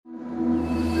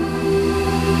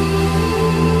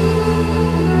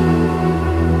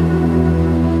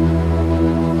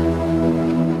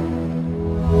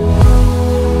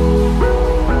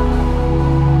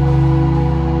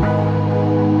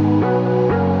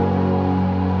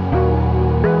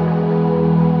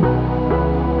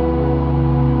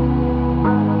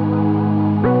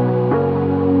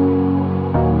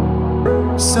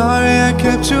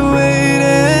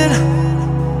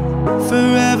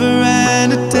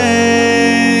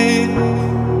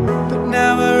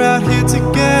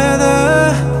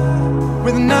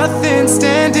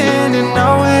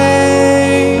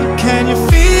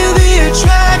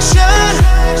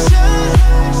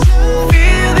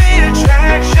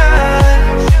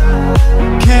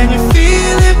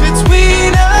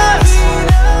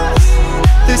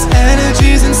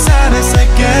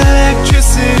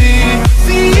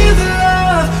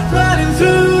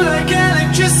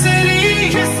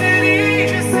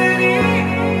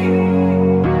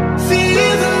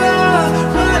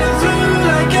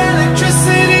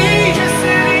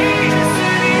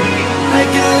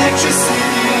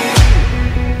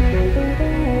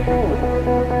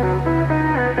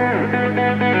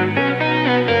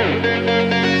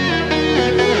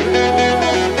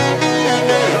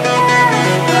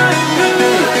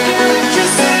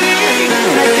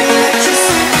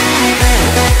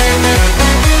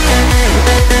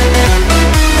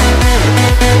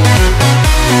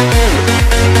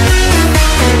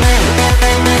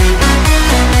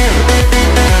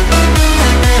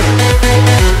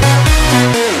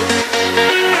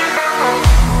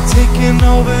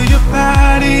Over your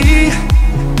body,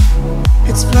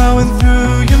 it's flowing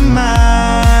through your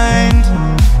mind.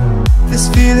 This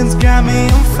feeling's got me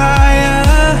on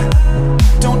fire.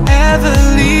 Don't ever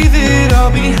leave it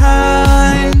all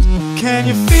behind. Can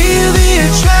you feel the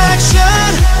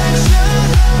attraction?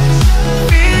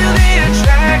 Feel the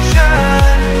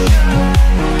attraction.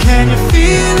 Can you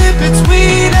feel it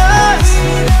between us?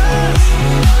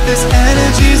 There's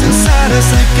energies inside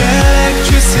us like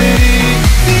electricity.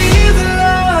 Feel the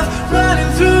love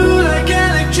running through like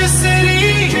electricity.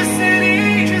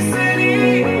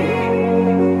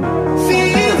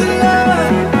 Feel the love.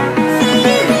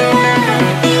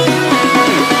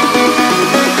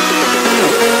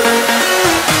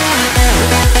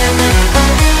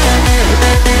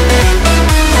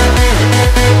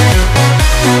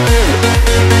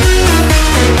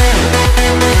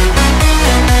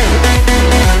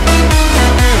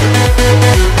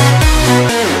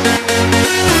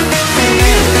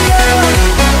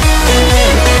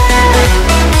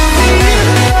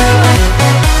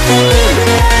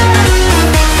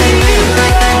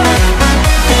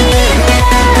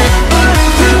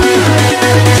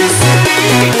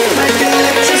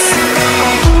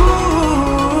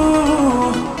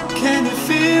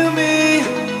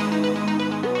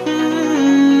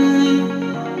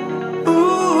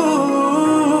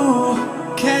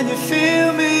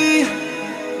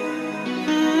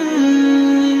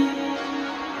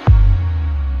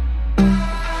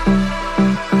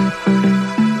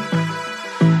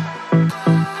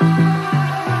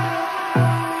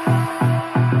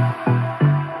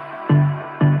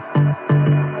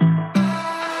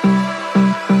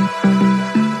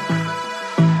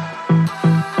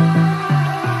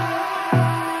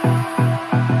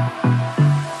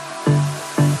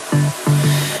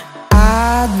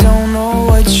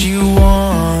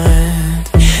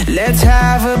 Let's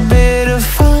have a bit of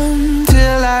fun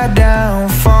till I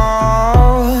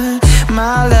downfall.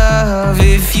 My love,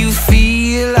 if you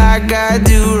feel like I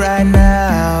do right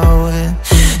now,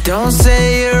 don't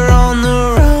say you're on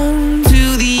the run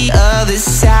to the other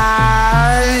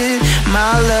side,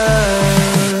 my love.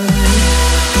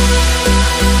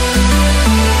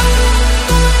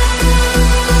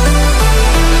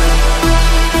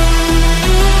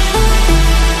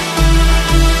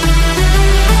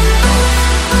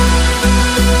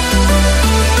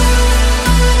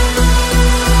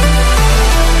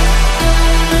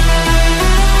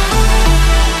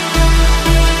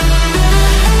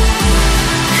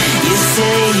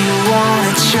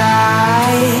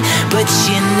 But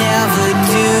you never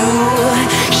do.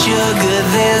 Sugar,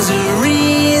 there's a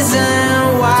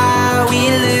reason why we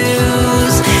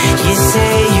lose. You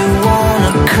say you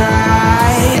wanna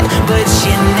cry, but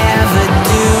you never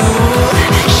do.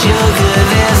 Sugar,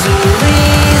 there's a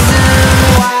reason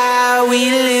why we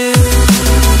lose.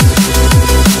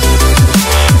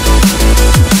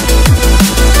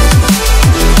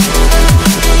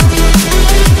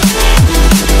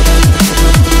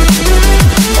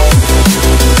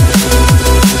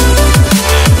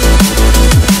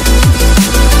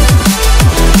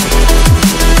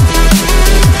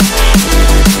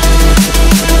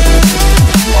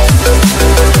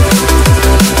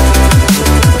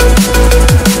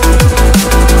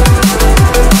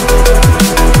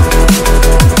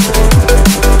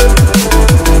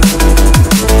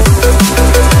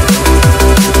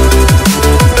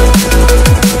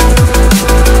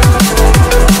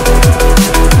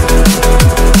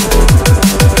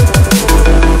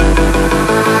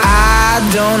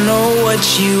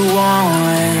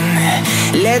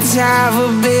 Let's have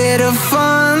a bit of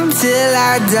fun till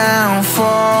I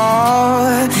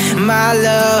downfall. My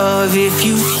love, if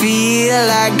you feel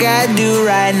like I do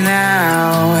right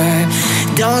now,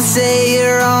 don't say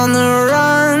you're on the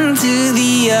run to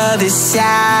the other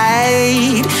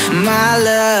side, my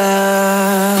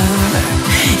love.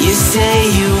 You say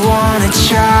you wanna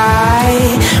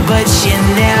try, but you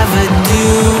never do.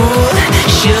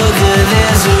 Sugar,